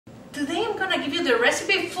gonna give you the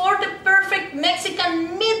recipe for the perfect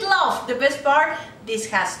Mexican meatloaf. The best part, this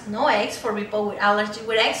has no eggs for people with allergy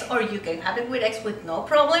with eggs, or you can have it with eggs with no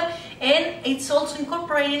problem. And it's also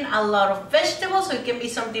incorporating a lot of vegetables, so it can be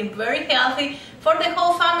something very healthy for the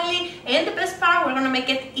whole family. And the best part, we're gonna make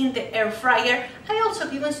it in the air fryer. I also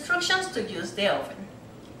give instructions to use the oven.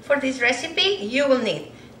 For this recipe, you will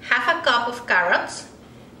need half a cup of carrots,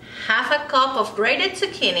 half a cup of grated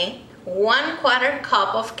zucchini, 1/4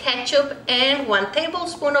 cup of ketchup, and 1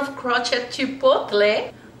 tablespoon of crushed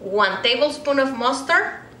chipotle, 1 tablespoon of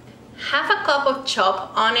mustard, half a cup of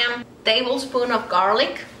chopped onion, tablespoon of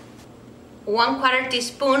garlic, 1/4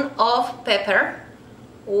 teaspoon of pepper,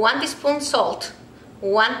 1 teaspoon salt,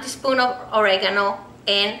 1 teaspoon of oregano,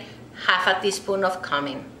 and half a teaspoon of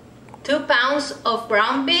cumin, 2 pounds of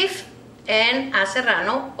ground beef, and a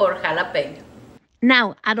serrano or jalapeno.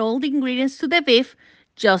 Now add all the ingredients to the beef.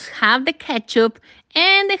 Just have the ketchup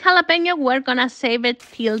and the jalapeno. We're gonna save it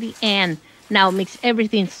till the end. Now mix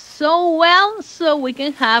everything so well so we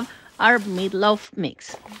can have our meatloaf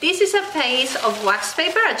mix. This is a piece of wax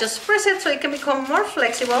paper. I just press it so it can become more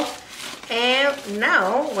flexible. And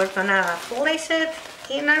now we're gonna place it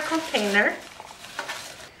in our container.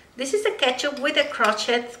 This is the ketchup with the crushed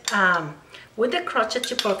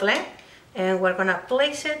chipotle, and we're gonna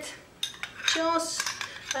place it just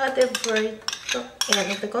at the very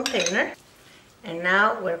end of the container. And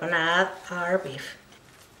now we're gonna add our beef.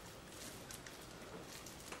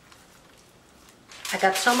 I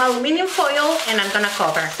got some aluminum foil and I'm gonna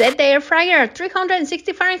cover. Set the air fryer at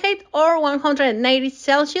 360 Fahrenheit or 180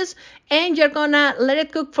 Celsius, and you're gonna let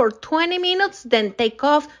it cook for 20 minutes, then take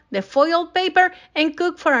off the foil paper and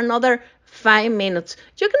cook for another 5 minutes.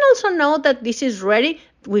 You can also know that this is ready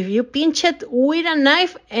if you pinch it with a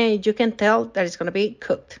knife, and you can tell that it's gonna be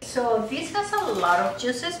cooked. So this has a lot of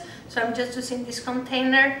juices, so I'm just using this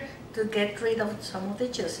container to get rid of some of the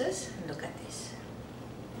juices. Look at this.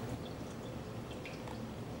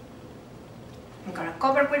 I'm gonna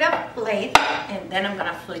cover with a plate, and then I'm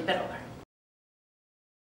gonna flip it over.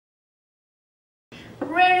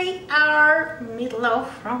 Ready our meatloaf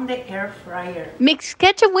from the air fryer. Mix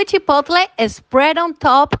ketchup with chipotle, spread on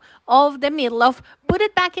top of the meatloaf, put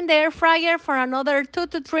it back in the air fryer for another 2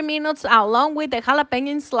 to 3 minutes along with the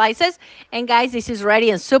jalapeno slices, and guys, this is ready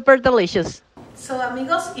and super delicious. So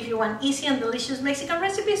amigos, if you want easy and delicious Mexican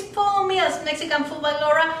recipes, follow me as Mexican Food by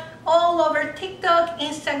Laura all over TikTok,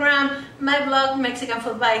 Instagram, my blog,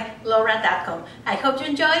 mexicanfoodbylaura.com. I hope you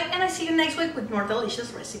enjoy, and I see you next week with more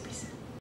delicious recipes.